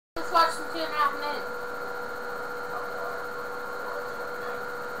Let's watch some 2.5 minutes.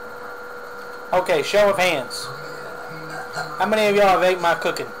 Okay, show of hands. How many of y'all have ate my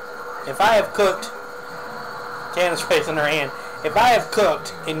cooking? If I have cooked, Candace raising her hand. If I have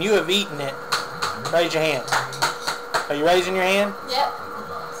cooked and you have eaten it, raise your hand. Are you raising your hand? Yep.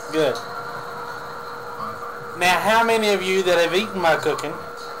 Good. Now, how many of you that have eaten my cooking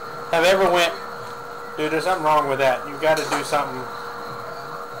have ever went, dude, there's something wrong with that. You've got to do something.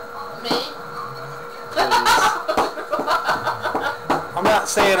 Me? I'm not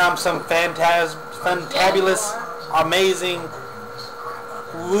saying I'm some fantabulous, amazing,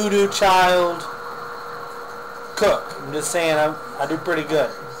 voodoo child cook. I'm just saying I do pretty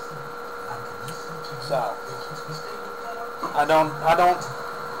good. So I don't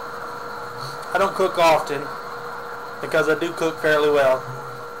cook often because I do cook fairly well.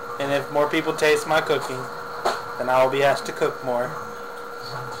 And if more people taste my cooking, then I will be asked to cook more.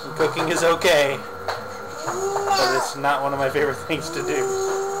 And cooking is okay, but it's not one of my favorite things to do.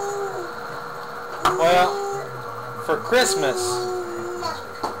 Well, for Christmas,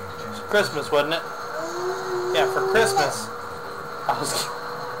 it's Christmas, wasn't it? Yeah, for Christmas,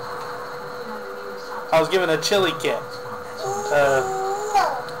 I was given a chili kit.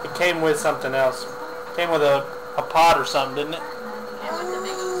 It came with something else. It came with a pot or something, didn't it?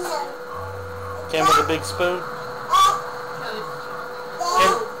 Came with a big spoon.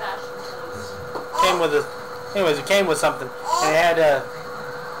 Came with a. Anyways, it came with something, and it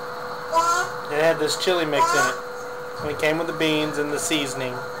had this chili mix in it. And it came with the beans and the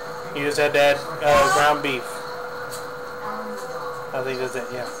seasoning. You just had to add ground beef. I think that's it,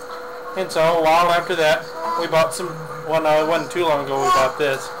 yeah. And so a while after that, we bought some. Well, no, it wasn't too long ago we bought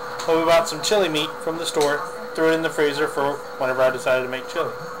this, but we bought some chili meat from the store. Threw it in the freezer for whenever I decided to make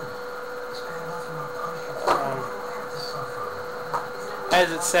chili. As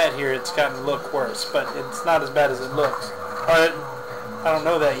it's sat here, it's gotten to look worse, but it's not as bad as it looks. I don't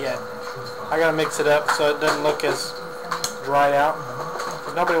know that yet. I gotta mix it up so it doesn't look as dried out.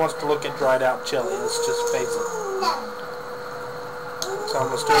 Nobody wants to look at dried out chili. Let's just face it. So I'm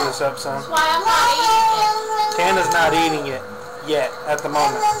gonna stir this up some. That's why I'm not eating it. Tana's not eating it yet at the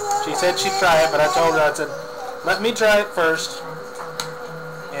moment. She said she'd try it, but I told her, I said, let me try it first,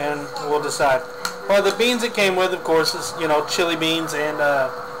 and we'll decide. Well, the beans it came with, of course, is, you know, chili beans and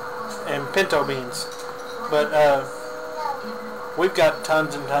pinto beans. But we've got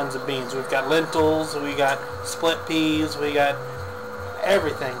tons and tons of beans. We've got lentils, we got split peas, we got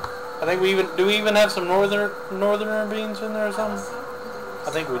everything. I think we even have some northerner beans in there or something?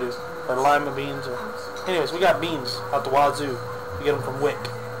 I think we do. Or lima beans. Anyways, we got beans out the wazoo. We get them from Wick.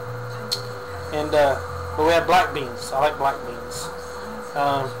 And but we had black beans. I like black beans.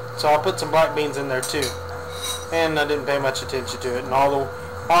 So I put some black beans in there too, and I didn't pay much attention to it. And all the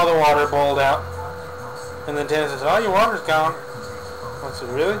water boiled out. And then Tana says, "Oh, your water's gone." I said,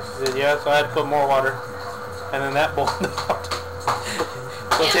 "Really?" She said, "Yeah." So I had to put more water, and then that boiled out.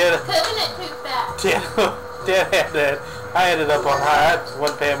 So Tana, cooking it too fast. Tana had that. I had it up on high. I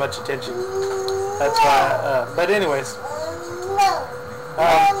wasn't paying much attention. That's why. But anyways.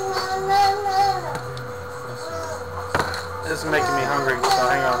 This is making me hungry, so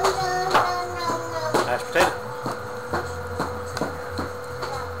hang on. Mashed potato.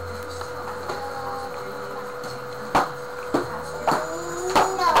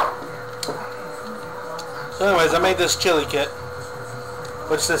 So anyways, I made this chili kit,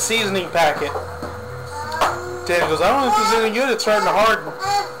 which is a seasoning packet. Tana goes, I don't know if it's any good, it's starting to harden.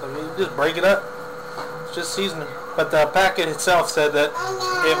 So you just break it up. It's just seasoning. But the packet itself said that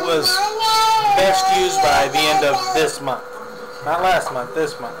it was best used by the end of this month. Not last month,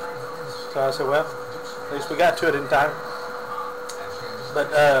 this month. So I said, well, at least we got to it in time.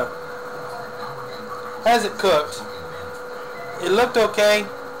 But as it cooked, it looked okay.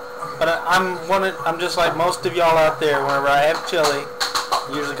 But I'm just like most of y'all out there. Whenever I have chili,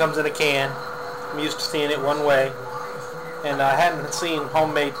 it usually comes in a can. I'm used to seeing it one way, and I hadn't seen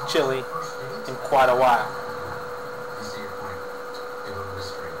homemade chili in quite a while.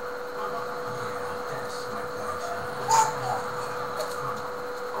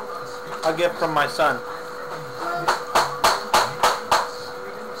 A gift from my son.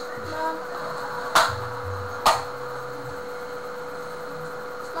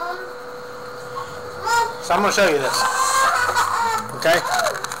 So I'm going to show you this. Okay?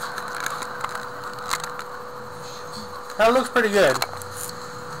 That looks pretty good.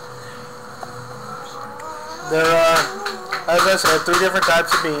 There are, as I said, 3 different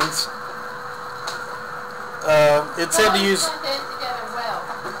types of beans. It said to use...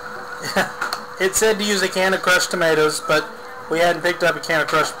 It said to use a can of crushed tomatoes, but We hadn't picked up a can of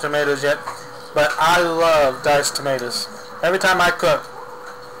crushed tomatoes yet, but I love diced tomatoes. Every time I cook,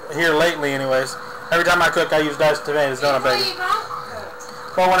 here lately anyways, every time I cook I use diced tomatoes, don't I, baby?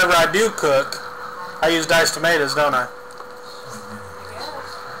 Well, whenever I do cook, I use diced tomatoes, don't I?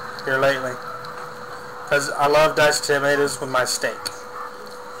 Here lately. Because I love diced tomatoes with my steak.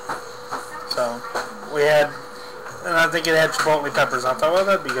 So, we had, and I think it had chipotle peppers. I thought, well,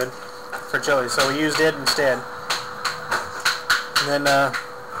 that'd be good for chili. So we used it instead. And then,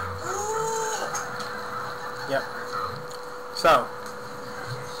 yep. So,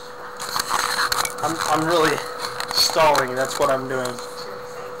 I'm really stalling. That's what I'm doing.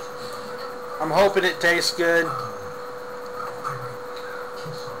 I'm hoping it tastes good,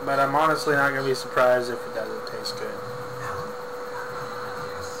 but I'm honestly not going to be surprised if it doesn't taste good.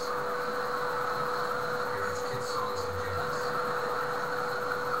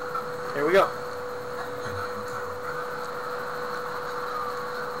 Here we go.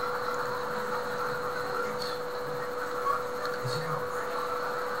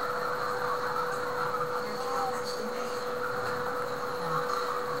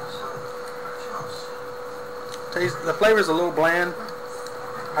 The flavor's a little bland.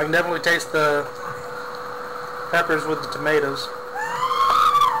 I can definitely taste the peppers with the tomatoes.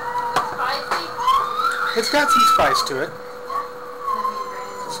 Spicy? It's got some spice to it.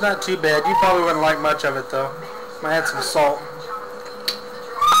 It's not too bad. You probably wouldn't like much of it though. Might add some salt.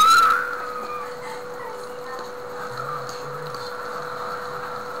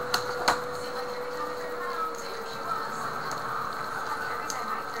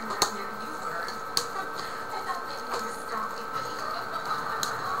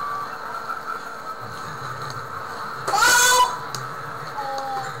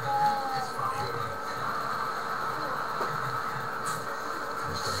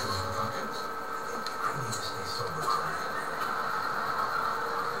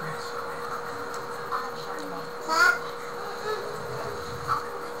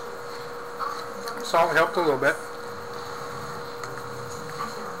 Salt helped a little bit.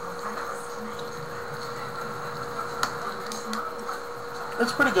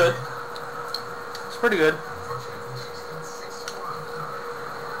 It's pretty good. It's pretty good.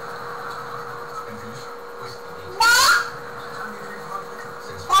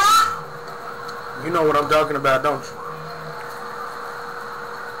 You know what I'm talking about, don't you?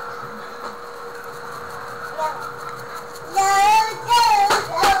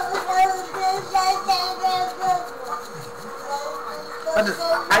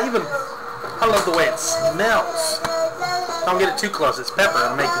 I love the way it smells. Don't get it too close. It's pepper.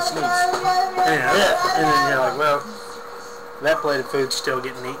 It'll make you sneeze. And then you're like, well, that plate of food's still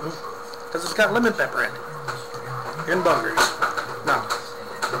getting eaten because it's got lemon pepper in it. And bungers. No.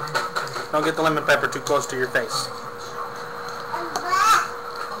 Don't get the lemon pepper too close to your face.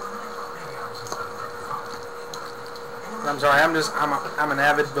 I'm sorry. I'm an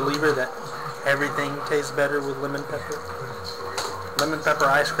avid believer that everything tastes better with lemon pepper. Lemon pepper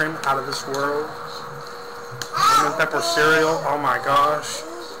ice cream, out of this world. Lemon pepper cereal, oh my gosh.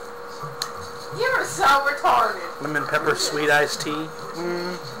 You are so retarded. Lemon pepper sweet iced tea.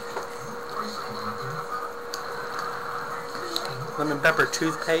 Lemon pepper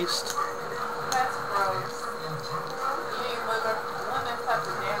toothpaste. That's gross. You need lemon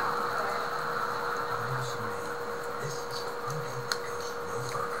pepper down.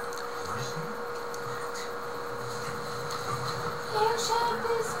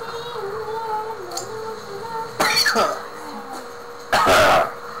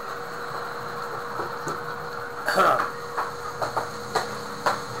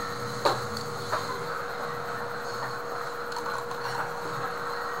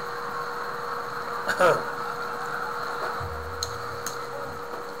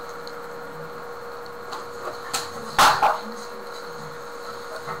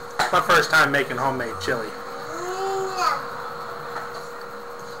 My first time making homemade chili.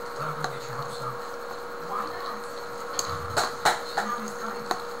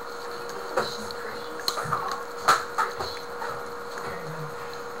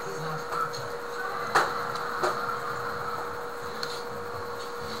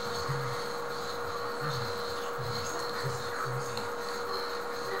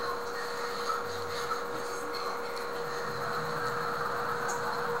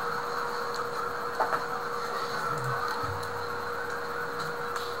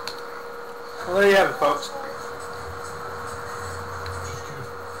 Well, there you have it, folks.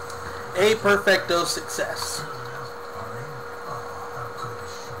 A perfecto success.